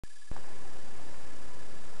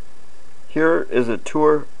Here is a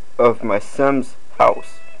tour of my Sims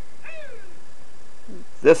house.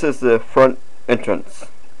 This is the front entrance.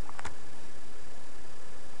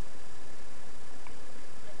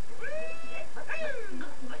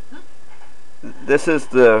 This is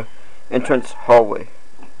the entrance hallway.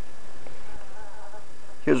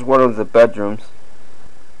 Here's one of the bedrooms.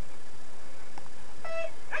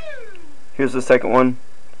 Here's the second one.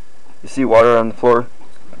 You see water on the floor?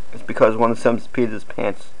 It's because one of the Sims peed his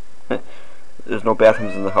pants. There's no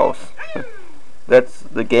bathrooms in the house. That's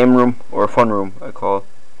the game room or fun room. I call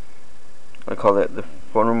that the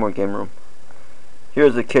fun room or game room.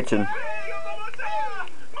 Here's the kitchen.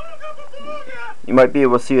 You might be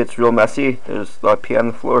able to see it's real messy. There's a lot of pee on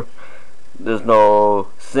the floor. There's no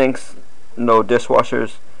sinks, no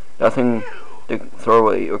dishwashers, nothing to throw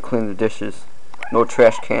away or clean the dishes. No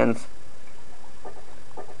trash cans.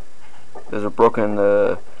 There's a broken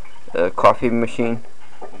coffee machine.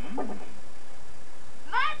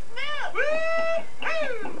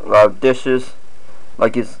 A lot of dishes.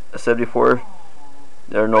 Like I said before,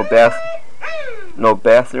 there are no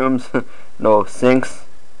bathrooms, no sinks,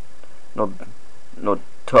 no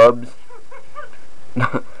tubs,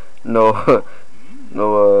 no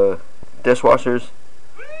dishwashers.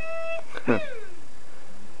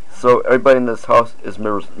 So everybody in this house is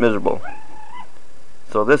miserable.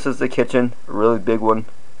 So this is the kitchen, a really big one,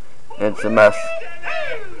 and it's a mess.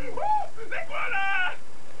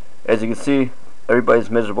 As you can see, everybody's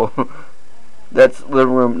miserable. That's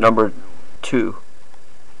living room number 2.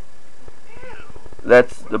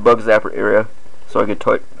 That's the bug zapper area, so I can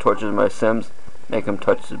torture my Sims, make them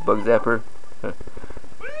touch the bug zapper.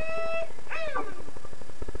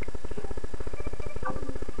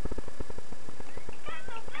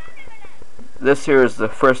 This here is the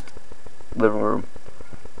first living room.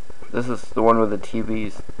 This is the one with the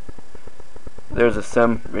TVs. There's a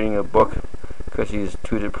Sim reading a book because she's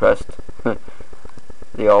too depressed.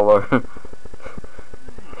 They all are.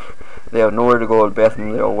 They have nowhere to go to the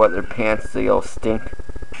bathroom. They all wet their pants. They all stink.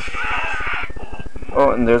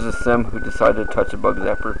 Oh, and there's a Sim who decided to touch a bug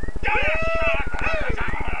zapper.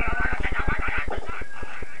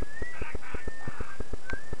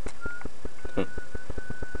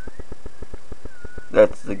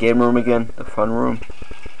 That's the game room again, the fun room.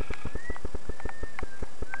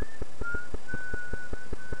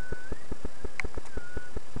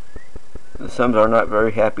 The Sims are not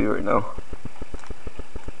very happy right now.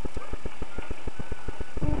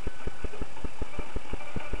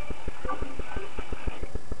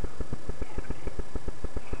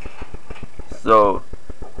 So,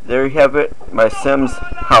 there you have it, my Sim's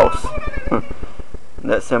house.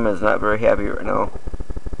 That Sim is not very happy right now.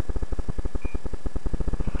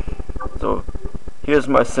 So, here's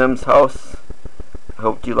my Sim's house. I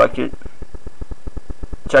hope you like it.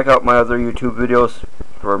 Check out my other YouTube videos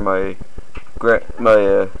for my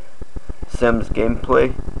Sims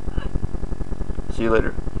gameplay. See you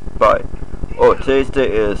later. Bye. Oh, today's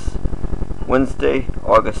date is Wednesday,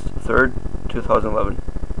 August 3rd, 2011.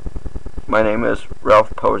 My name is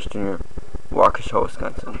Ralph Powers Jr., Waukesha,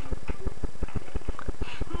 Wisconsin.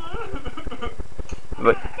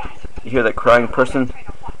 But you hear that crying person?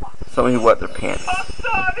 Somebody who wet their pants.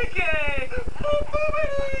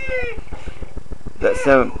 That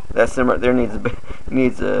Sim right there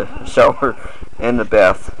needs a shower and a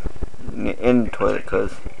bath in the toilet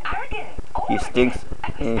because he stinks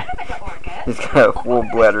and he's got a full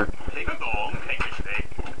bladder.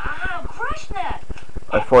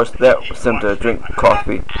 I forced that Sim to drink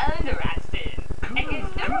coffee.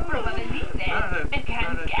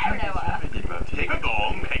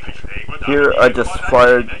 Here I just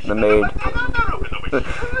fired the maid.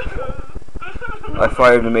 I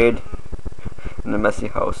fired the maid in the messy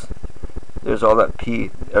house. There's all that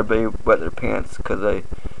pee. Everybody wet their pants because I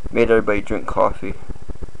made everybody drink coffee.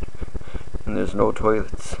 And there's no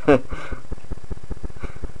toilets.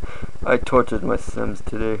 I tortured my Sims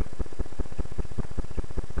today.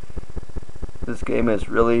 This game is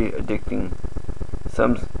really addicting.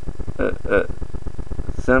 Sims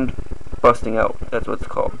Busting Out, that's what it's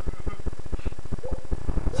called.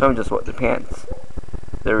 Some just wet the pants.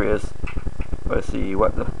 There he is. I see he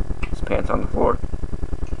wet his pants on the floor.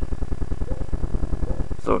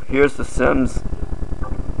 So here's the Sims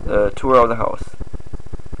tour of the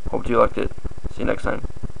hope you liked it. See you next time.